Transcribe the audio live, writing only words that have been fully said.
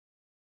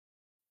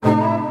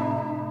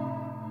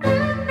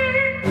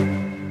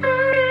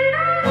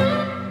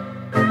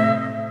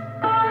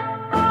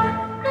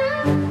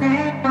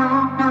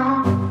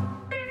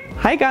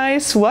Hi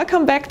guys,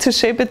 welcome back to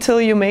Shape It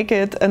Till You Make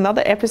It,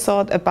 another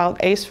episode about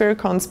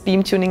asphericons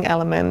beam tuning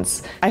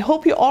elements. I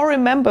hope you all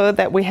remember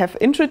that we have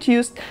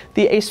introduced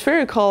the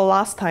aspherical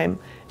last time.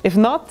 If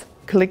not,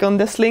 click on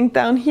this link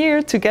down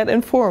here to get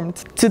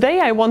informed. Today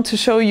I want to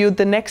show you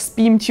the next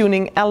beam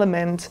tuning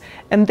element,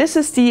 and this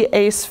is the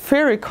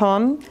aspheric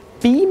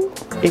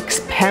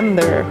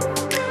BeamExpander.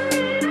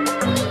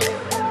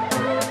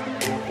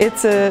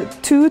 It's a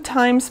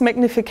 2x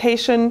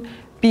magnification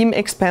beam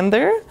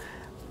expander.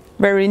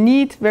 Very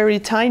neat, very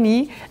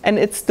tiny, and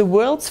it's the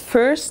world's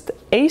first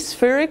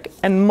aspheric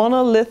and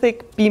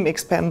monolithic beam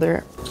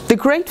expander. The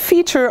great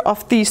feature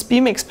of these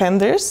beam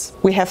expanders,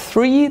 we have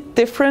 3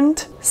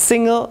 different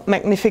single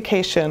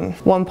magnification,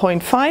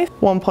 1.5,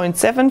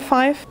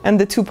 1.75 and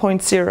the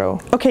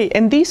 2.0. Okay,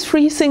 and these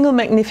 3 single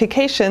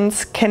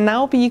magnifications can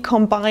now be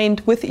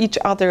combined with each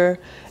other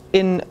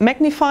in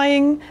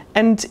magnifying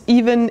and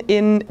even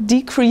in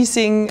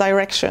decreasing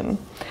direction.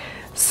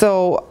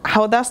 So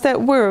how does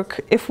that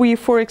work? If we,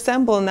 for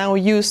example, now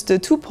use the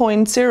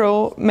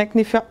 2.0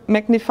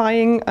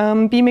 magnifying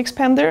beam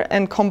expander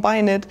and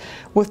combine it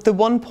with the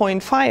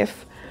 1.5,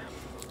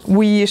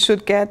 we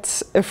should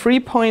get a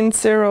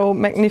 3.0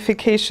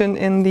 magnification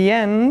in the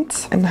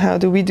end. And how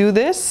do we do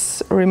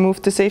this?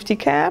 Remove the safety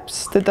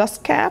caps, the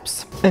dust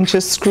caps, and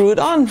just screw it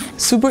on.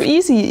 Super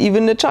easy,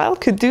 even a child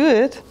could do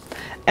it.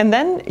 And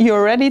then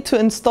you're ready to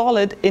install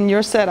it in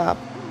your setup.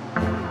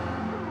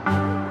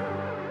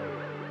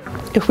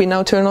 If we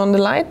now turn on the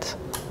light,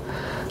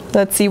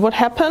 let's see what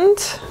happened.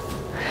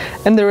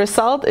 And the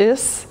result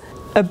is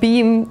a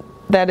beam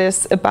that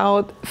is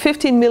about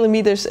 15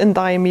 millimeters in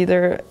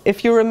diameter.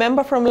 If you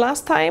remember from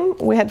last time,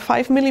 we had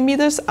 5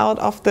 millimeters out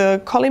of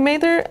the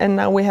collimator, and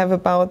now we have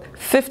about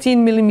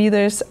 15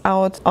 millimeters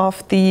out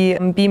of the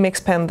beam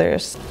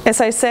expanders. As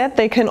I said,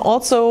 they can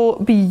also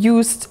be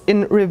used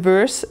in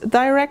reverse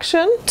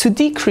direction to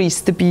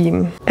decrease the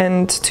beam.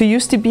 And to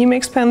use the beam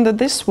expander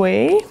this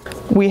way,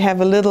 we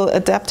have a little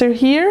adapter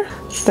here.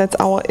 That's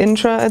our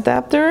intra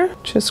adapter.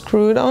 Just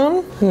screw it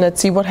on and let's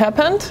see what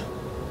happened.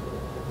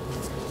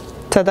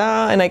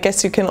 Ta-da! And I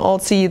guess you can all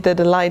see that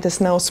the light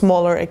is now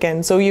smaller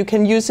again. So you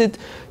can use it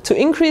to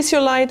increase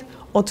your light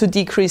or to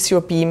decrease your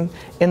beam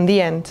in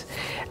the end.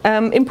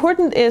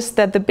 Important is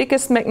that the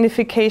biggest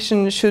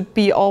magnification should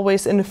be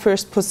always in the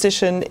first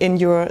position in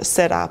your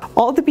setup.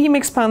 All the beam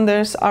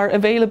expanders are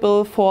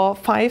available for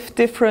 5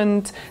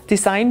 different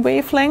design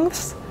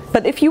wavelengths.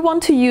 But if you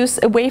want to use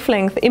a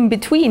wavelength in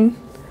between,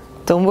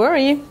 don't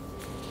worry.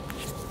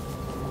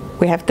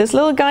 We have this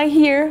little guy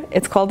here,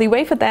 it's called the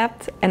Wave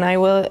Adapt, and I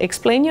will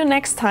explain you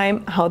next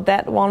time how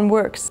that one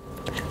works.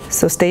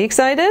 So stay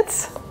excited,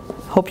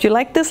 hope you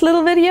liked this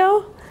little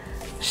video.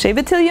 Shape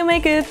it till you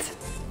make it.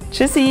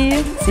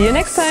 Tschüssi, see you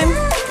next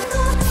time.